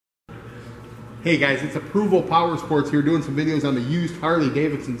Hey guys, it's Approval Power Sports here doing some videos on the used Harley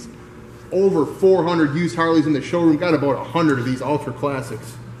Davidsons. Over 400 used Harleys in the showroom. Got about 100 of these Ultra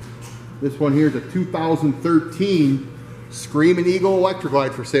Classics. This one here is a 2013 Screaming Eagle Electric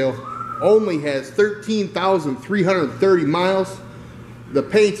Glide for sale. Only has 13,330 miles. The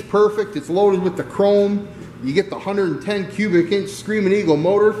paint's perfect. It's loaded with the chrome. You get the 110 cubic inch Screaming Eagle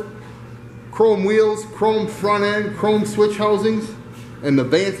motor. Chrome wheels, chrome front end, chrome switch housings. And the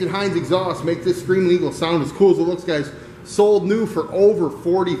Vance & Hines exhaust make this Screaming Eagle sound as cool as it looks, guys. Sold new for over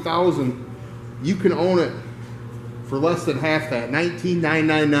 $40,000. You can own it for less than half that,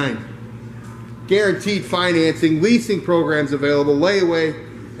 $19,999. Guaranteed financing, leasing programs available, layaway,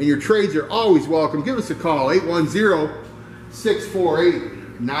 and your trades are always welcome. Give us a call,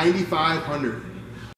 810-648-9500.